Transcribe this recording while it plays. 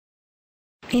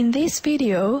In this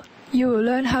video, you will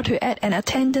learn how to add an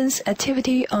attendance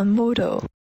activity on Moodle.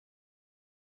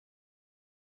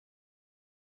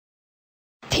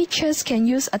 Teachers can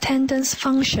use attendance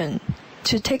function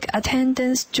to take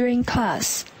attendance during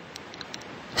class.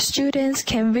 Students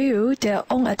can view their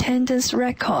own attendance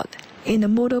record in the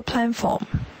Moodle platform.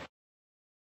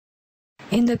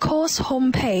 In the course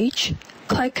homepage,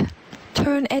 click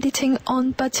Turn Editing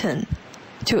On button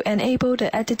to enable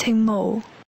the editing mode.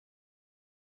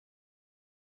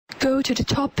 Go to the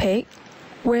topic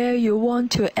where you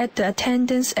want to add the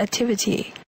attendance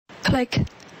activity. Click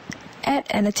Add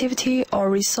an activity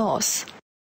or resource.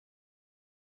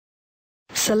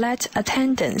 Select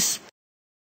Attendance.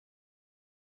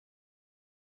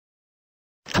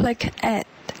 Click Add.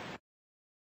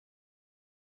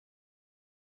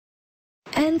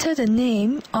 Enter the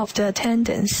name of the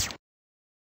attendance.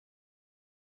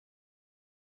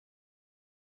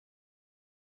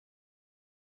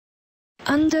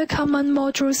 Under Common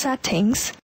Module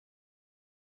Settings,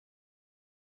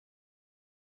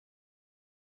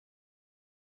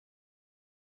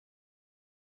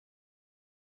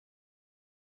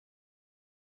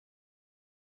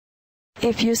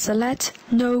 if you select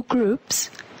No Groups,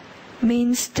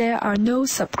 means there are no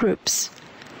subgroups.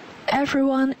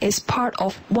 Everyone is part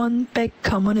of one big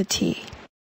community.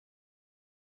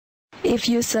 If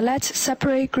you select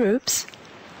Separate Groups,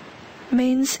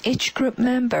 means each group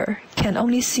member can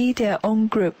only see their own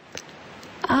group.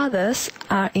 Others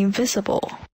are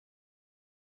invisible.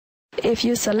 If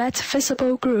you select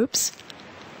Visible Groups,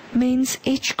 means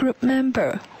each group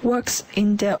member works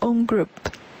in their own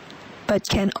group, but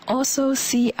can also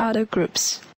see other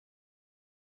groups.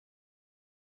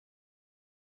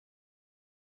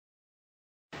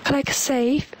 Click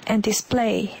Save and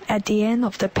Display at the end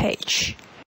of the page.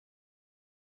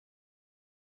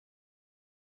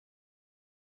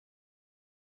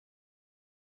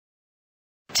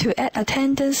 To add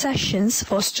attendance sections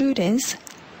for students,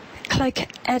 click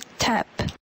Add tab.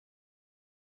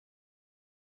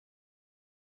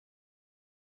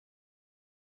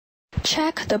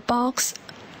 Check the box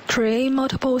Create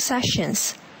multiple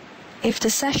sessions if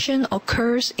the session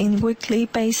occurs in weekly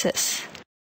basis.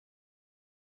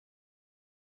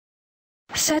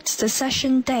 Set the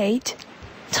session date,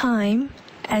 time,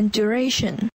 and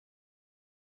duration.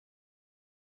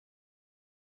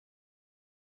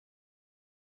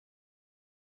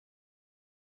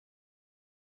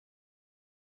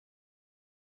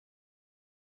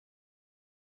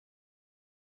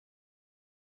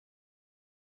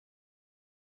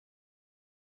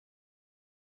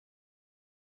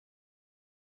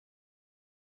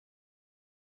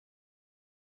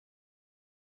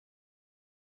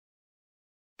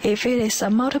 If it is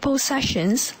a multiple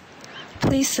sessions,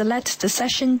 please select the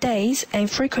session days and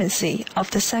frequency of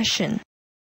the session.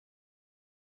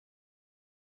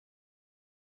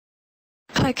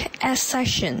 Click Add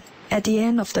Session at the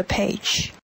end of the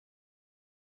page.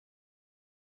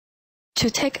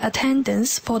 To take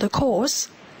attendance for the course,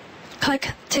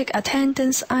 click Take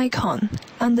Attendance icon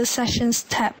under Sessions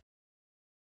tab.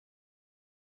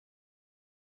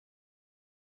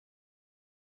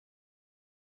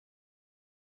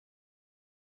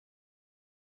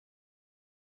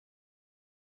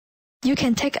 You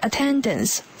can take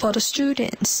attendance for the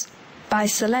students by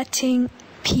selecting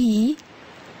P,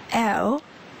 L,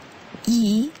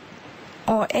 E,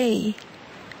 or A.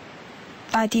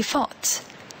 By default,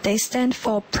 they stand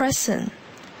for present,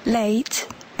 late,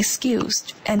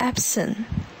 excused, and absent.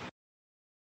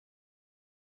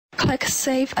 Click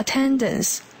Save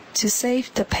Attendance to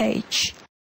save the page.